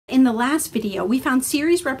In the last video, we found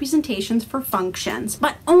series representations for functions,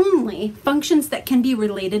 but only functions that can be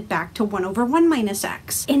related back to 1 over 1 minus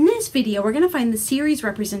x. In this video, we're going to find the series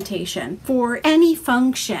representation for any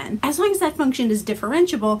function. As long as that function is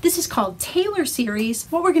differentiable, this is called Taylor series.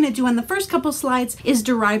 What we're going to do on the first couple slides is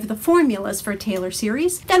derive the formulas for Taylor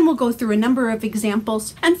series. Then we'll go through a number of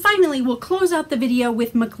examples. And finally, we'll close out the video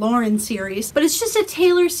with Maclaurin series, but it's just a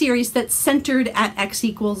Taylor series that's centered at x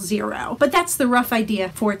equals 0. But that's the rough idea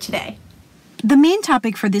for today. The main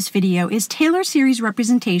topic for this video is Taylor series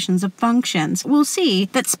representations of functions. We'll see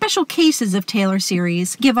that special cases of Taylor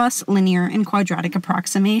series give us linear and quadratic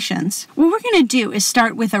approximations. What we're going to do is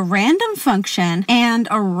start with a random function and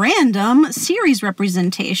a random series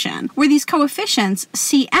representation, where these coefficients,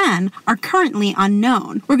 Cn, are currently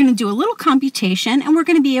unknown. We're going to do a little computation, and we're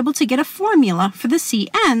going to be able to get a formula for the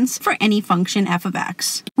Cn's for any function f of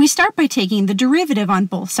x. We start by taking the derivative on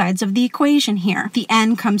both sides of the equation here. The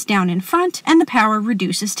n comes down in front, and the power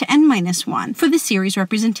reduces to n minus 1 for the series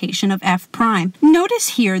representation of f prime. Notice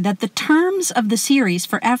here that the terms of the series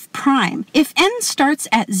for f prime, if n starts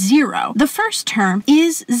at 0, the first term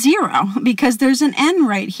is 0 because there's an n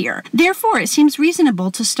right here. Therefore, it seems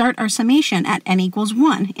reasonable to start our summation at n equals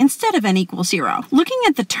 1 instead of n equals 0. Looking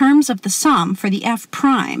at the terms of the sum for the f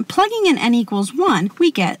prime, plugging in n equals 1,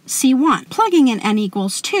 we get c1. Plugging in n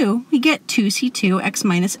equals 2, we get 2c2 x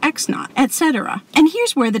minus x naught, etc. And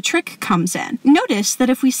here's where the trick comes in. Notice that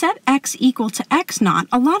if we set x equal to x naught,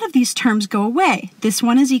 a lot of these terms go away. This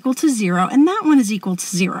one is equal to 0, and that one is equal to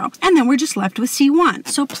 0. And then we're just left with c1.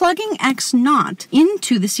 So plugging x naught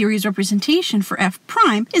into the series representation for f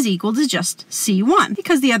prime is equal to just c1,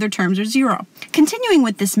 because the other terms are 0. Continuing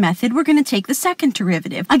with this method, we're going to take the second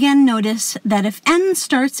derivative. Again, notice that if n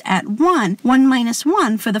starts at 1, 1 minus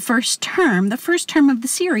 1 for the first term of the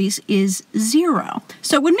series is 0.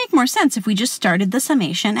 So it would make more sense if we just started the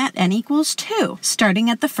summation at n equals 2, starting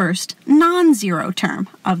at the first non-zero term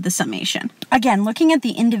of the summation. Again, looking at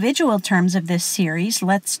the individual terms of this series,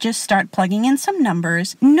 let's just start plugging in some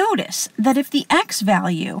numbers. Notice that if the x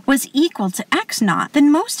value was equal to x naught,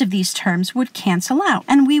 then most of these terms would cancel out,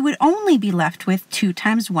 and we would only be left with 2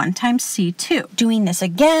 times 1 times c2. Doing this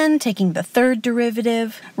again, taking the third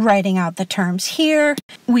derivative, writing out the terms here,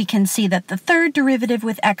 we can see that the third derivative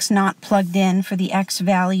with x naught plugged in for the x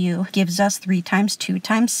value gives us 3 times 2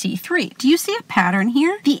 times c3. Do you see a pattern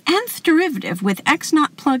here? The nth derivative with x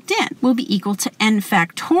naught plugged in will be equal to n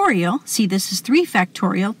factorial. See, this is 3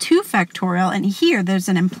 factorial, 2 factorial, and here there's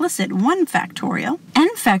an implicit 1 factorial. N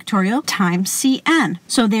factorial times Cn.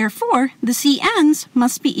 So therefore, the Cn's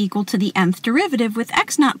must be equal to the nth derivative with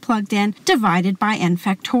x naught plugged in divided by n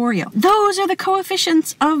factorial. Those are the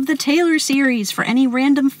coefficients of the Taylor series for any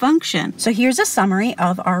random function. So here's a summary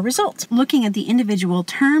of our results. Looking at the individual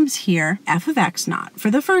terms here, f of x naught for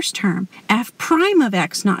the first term, f prime of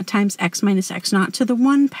x naught times x minus x naught to the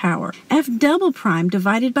 1 power, f double prime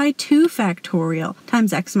divided by 2 factorial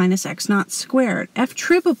times x minus x naught squared, f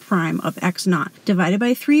triple prime of x naught divided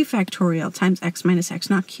by 3 factorial times x minus x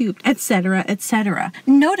naught cubed, etc., etc.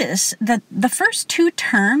 Notice that the first 2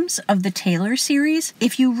 terms of the Taylor series,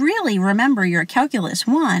 if you really remember your Calculus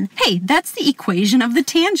 1, hey, that's the equation of the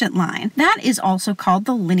tangent line. That is also called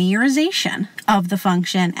the linearization of the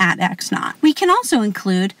function at x naught. We can also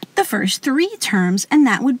include the first 3 terms, and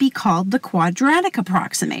that would be called the quadratic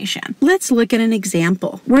approximation. Let's look at an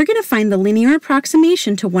example. We're going to find the linear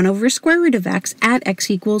approximation to 1 over square root of x at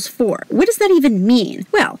x equals 4. What does that even mean?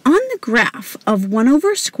 Well, on the graph of 1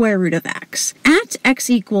 over square root of x at x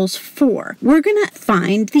equals 4, we're going to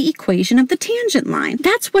find the equation of the tangent line.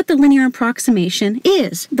 That's what the linear approximation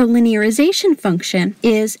is. The linearization function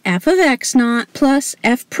is f of x naught plus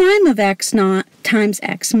f prime of x naught times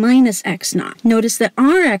x minus x naught. Notice that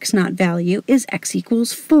our x naught value is x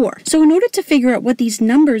equals 4. So in order to figure out what these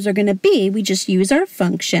numbers are going to be, we just use our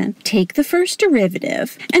function, take the first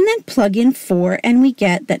derivative, and then plug in 4, and we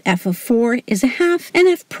get that f of 4 is a half, and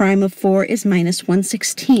f prime of 4 is minus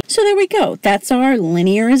 1/16. So there we go. That's our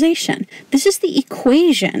linearization. This is the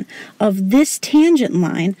equation of this tangent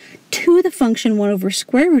line to the function 1 over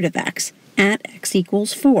square root of x at x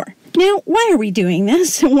equals 4. Now, why are we doing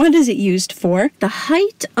this? What is it used for? The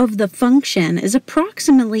height of the function is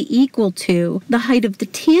approximately equal to the height of the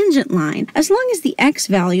tangent line, as long as the x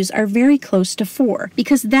values are very close to 4,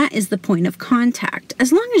 because that is the point of contact.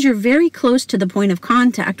 As long as you're very close to the point of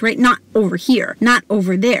contact, right? Not over here, not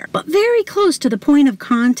over there, but very close to the point of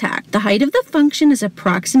contact, the height of the function is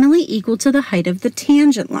approximately equal to the height of the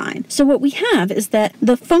tangent line. So what we have is that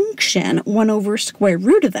the function 1 over square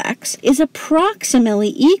root of x is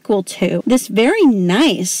approximately equal to this very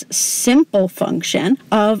nice, simple function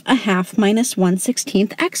of a half minus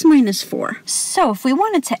 1/16 x minus 4. So if we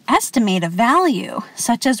wanted to estimate a value,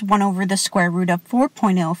 such as 1 over the square root of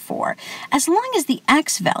 4.04, as long as the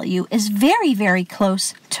x value is very, very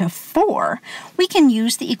close to 4, we can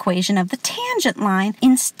use the equation of the tangent line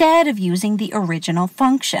instead of using the original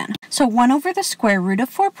function. So 1 over the square root of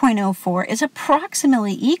 4.04 is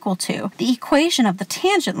approximately equal to the equation of the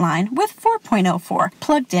tangent line with 4.04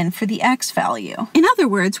 plugged in for the x value. In other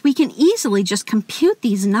words, we can easily just compute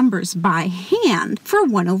these numbers by hand for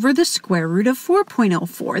 1 over the square root of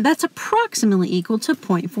 4.04. That's approximately equal to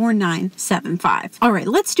 0.4975. All right,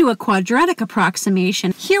 let's do a quadratic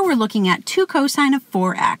approximation. Here we're looking at 2 cosine of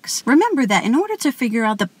 4x. Remember that in order to figure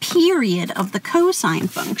out the period of the cosine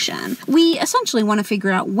function, we essentially want to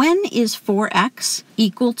figure out when is 4x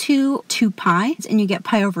equal to 2 pi, and you get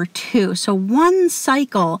pi over 2. So one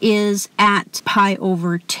cycle is at pi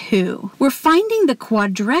over 2. We're finding the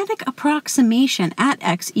quadratic approximation at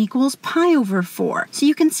x equals pi over 4. So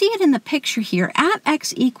you can see it in the picture here. At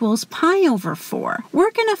x equals pi over 4,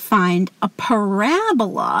 we're going to find a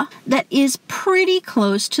parabola that is pretty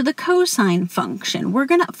close to the cosine function. We're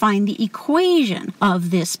going to find the equation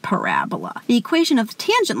of this parabola. The equation of the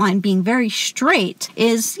tangent line being very straight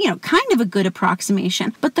is, kind of a good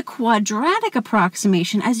approximation, but the quadratic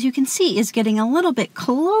approximation, as you can see, is getting a little bit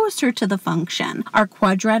closer to the function. Our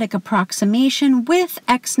quadratic approximation with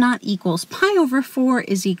x naught equals pi over 4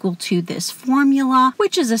 is equal to this formula,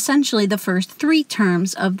 which is essentially the first 3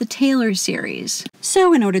 terms of the Taylor series.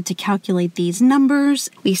 So in order to calculate these numbers,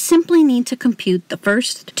 we simply need to compute the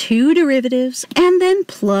first 2 derivatives and then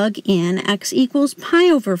plug in x equals pi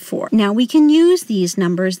over 4. Now we can use these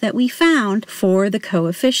numbers that we found for the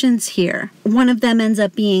coefficients here. One of them ends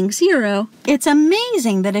up being 0. It's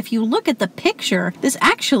amazing that if you look at the picture, this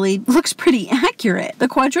actually looks pretty accurate. The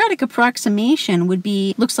quadratic approximation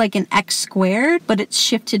looks like an x squared, but it's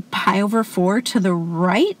shifted pi over 4 to the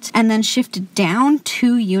right and then shifted down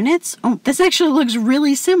 2 units. Oh, this actually looks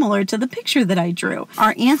really similar to the picture that I drew.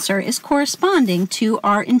 Our answer is corresponding to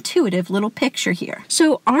our intuitive little picture here.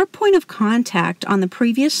 So our point of contact on the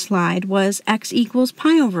previous slide was x equals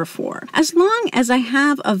pi over 4. As long as I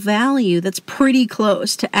have a value that's pretty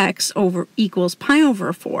close to x equals pi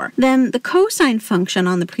over 4, then the cosine function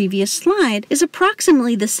on the previous slide is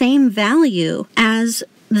approximately the same value as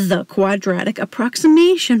the quadratic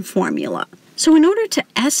approximation formula. So in order to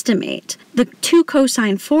estimate the 2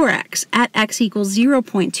 cosine 4x at x equals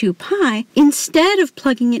 0.2 pi, instead of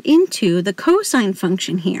plugging it into the cosine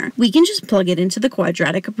function here, we can just plug it into the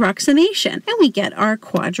quadratic approximation, and we get our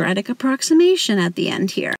quadratic approximation at the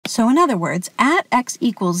end here. So in other words, at x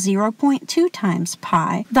equals 0.2 times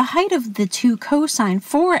pi, the height of the 2 cosine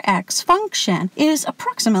 4x function is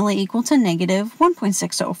approximately equal to negative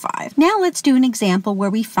 1.605. Now let's do an example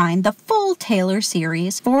where we find the full Taylor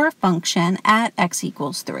series for a function at x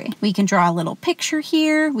equals 3. We can draw a little picture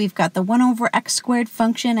here. We've got the 1 over x squared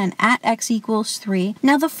function and at x equals 3.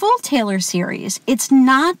 Now the full Taylor series, it's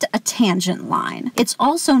not a tangent line. It's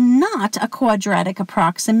also not a quadratic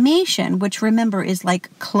approximation, which remember is like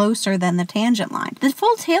closer than the tangent line. The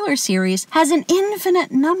full Taylor series has an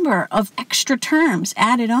infinite number of extra terms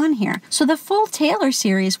added on here. So the full Taylor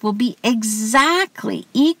series will be exactly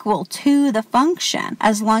equal to the function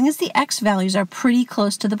as long as the x values are pretty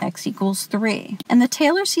close to the x equals 3. And the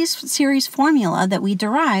Taylor series formula that we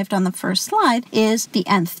derived on the first slide is the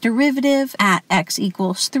nth derivative at x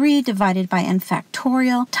equals 3 divided by n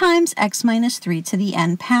factorial times x minus 3 to the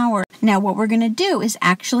n power. Now what we're going to do is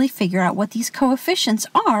actually figure out what these coefficients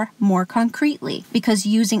are more concretely, because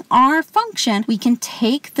using our function we can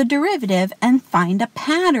take the derivative and find a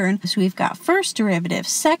pattern. So we've got first derivative,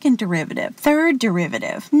 second derivative, third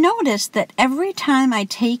derivative. Notice that every time I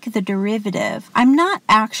take the derivative, I'm not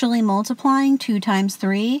actually multiplying 2 times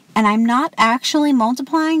 3, and I'm not actually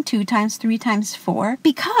multiplying 2 times 3 times 4,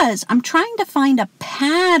 because I'm trying to find a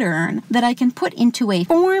pattern that I can put into a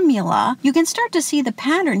formula. You can start to see the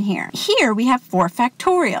pattern here. Here we have 4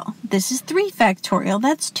 factorial. This is 3 factorial.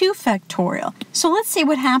 That's 2 factorial. So let's see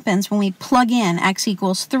what happens when we plug in x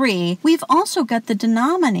equals 3. We've also got the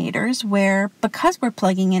denominators where, because we're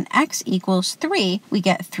plugging in x equals 3, we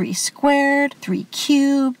get 3 squared, 3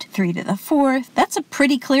 cubed, 3 to the 4th. That's a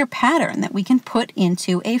pretty clear pattern that we can put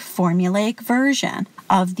into a formulaic version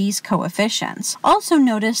of these coefficients. Also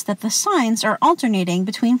notice that the signs are alternating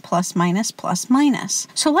between plus minus, plus minus.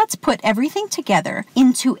 So let's put everything together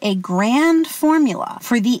into a grand formula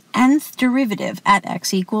for the nth derivative at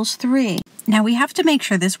x equals 3. Now we have to make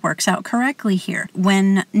sure this works out correctly here.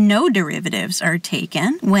 When no derivatives are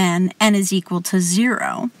taken, when n is equal to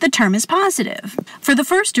 0, the term is positive. For the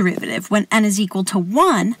first derivative, when n is equal to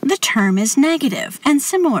 1, the term is negative. And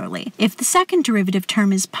similarly, if the second derivative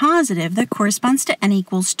term is positive, that corresponds to n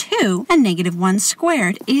equals 2, and negative 1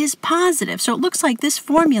 squared is positive. So it looks like this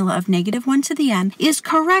formula of negative 1 to the n is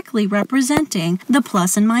correctly representing the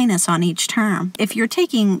plus and minus on each term. If you're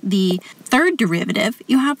taking the third derivative,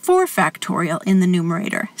 you have 4 factorial in the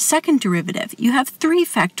numerator. Second derivative, you have 3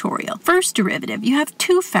 factorial. First derivative, you have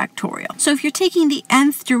 2 factorial. So if you're taking the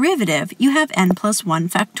nth derivative, you have n plus 1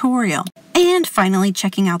 factorial. And finally,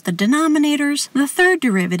 checking out the denominators, the third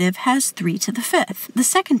derivative has 3 to the 5th. The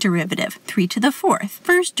second derivative, 3 to the 4th.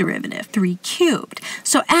 First derivative, 3 cubed.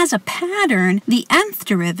 So as a pattern, the nth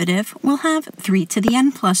derivative will have 3 to the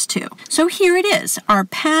n plus 2. So here it is. Our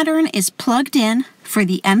pattern is plugged in for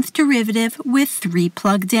the nth derivative with 3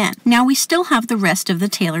 plugged in. Now we still have the rest of the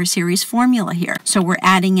Taylor series formula here. So we're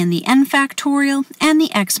adding in the n factorial and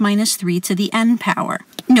the x minus 3 to the n power.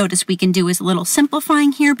 Notice we can do a little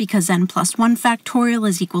simplifying here because n plus 1 factorial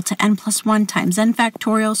is equal to n plus 1 times n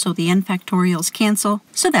factorial, so the n factorials cancel.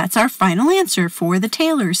 So that's our final answer for the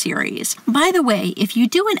Taylor series. By the way, if you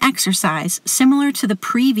do an exercise similar to the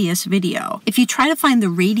previous video, if you try to find the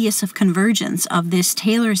radius of convergence of this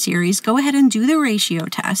Taylor series, go ahead and do the ratio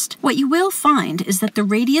test. What you will find is that the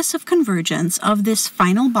radius of convergence of this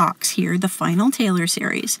final box here, the final Taylor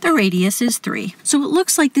series, the radius is 3. So it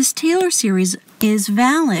looks like this Taylor series is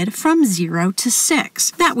valid from 0 to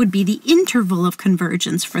 6. That would be the interval of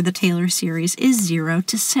convergence for the Taylor series is 0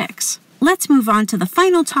 to 6. Let's move on to the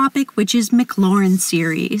final topic, which is Maclaurin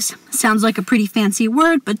series. Sounds like a pretty fancy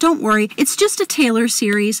word, but don't worry, it's just a Taylor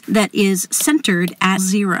series that is centered at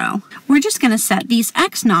 0. We're just going to set these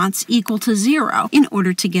x naughts equal to 0 in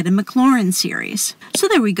order to get a Maclaurin series. So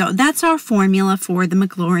there we go. That's our formula for the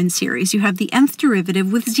Maclaurin series. You have the nth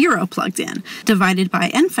derivative with 0 plugged in, divided by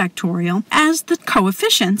n factorial as the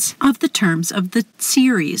coefficients of the terms of the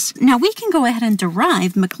series. Now we can go ahead and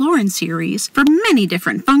derive Maclaurin series for many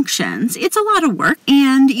different functions. It's a lot of work,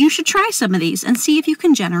 and you should try some of these and see if you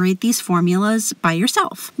can generate these formulas by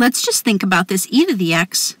yourself. Let's just think about this e to the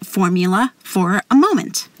x formula for a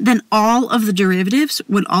moment. Then all of the derivatives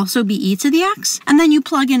would also be e to the x, and then you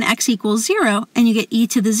plug in x equals 0, and you get e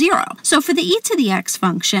to the 0. So for the e to the x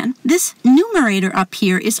function, this numerator up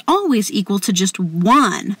here is always equal to just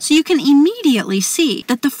 1. So you can immediately see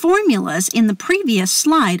that the formulas in the previous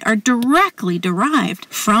slide are directly derived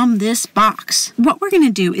from this box. What we're going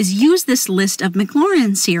to do is use this list of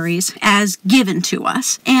Maclaurin series as given to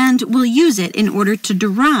us, and we'll use it in order to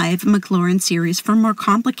derive Maclaurin series for more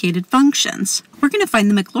complicated functions. We're going to find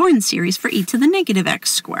the Maclaurin series for e to the negative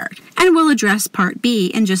x squared, and we'll address part b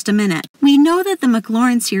in just a minute. We know that the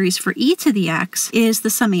Maclaurin series for e to the x is the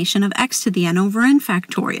summation of x to the n over n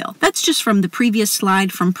factorial. That's just from the previous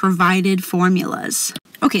slide from provided formulas.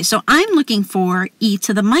 Okay, so I'm looking for e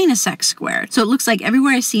to the minus x squared. So it looks like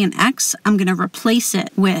everywhere I see an x, I'm going to replace it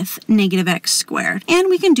with negative x squared. And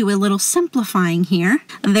we can do a little simplifying here.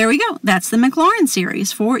 There we go. That's the Maclaurin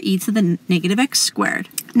series for e to the negative x squared.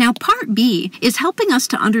 Now, part B is helping us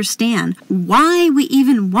to understand why we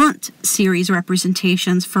even want series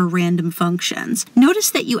representations for random functions. Notice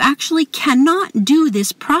that you actually cannot do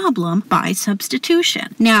this problem by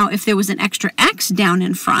substitution. Now, if there was an extra x down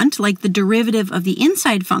in front, like the derivative of the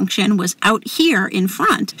inside function was out here in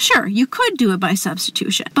front, sure, you could do it by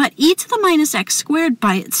substitution. But e to the minus x squared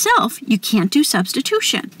by itself, you can't do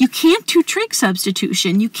substitution. You can't do trig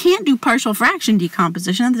substitution. You can't do partial fraction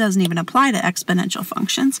decomposition. That doesn't even apply to exponential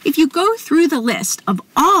functions. If you go through the list of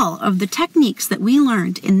all of the techniques that we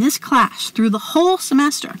learned in this class through the whole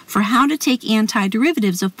semester for how to take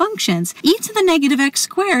antiderivatives of functions, e to the negative x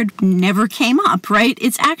squared never came up, right?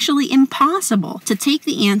 It's actually impossible to take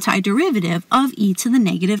the antiderivative of e to the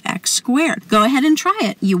negative x squared. Go ahead and try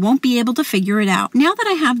it. You won't be able to figure it out. Now that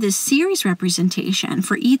I have this series representation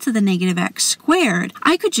for e to the negative x squared,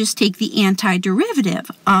 I could just take the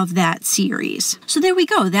antiderivative of that series. So there we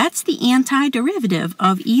go. That's the antiderivative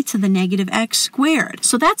of e to the negative x squared.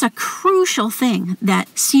 So that's a crucial thing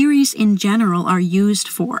that series in general are used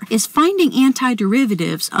for, is finding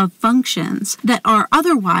antiderivatives of functions that are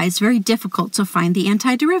otherwise very difficult to find the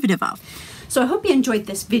antiderivative of. So I hope you enjoyed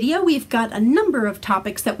this video. We've got a number of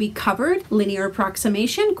topics that we covered: linear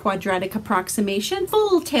approximation, quadratic approximation,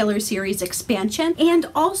 full Taylor series expansion, and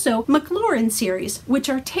also Maclaurin series, which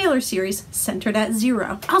are Taylor series centered at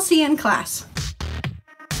 0. I'll see you in class.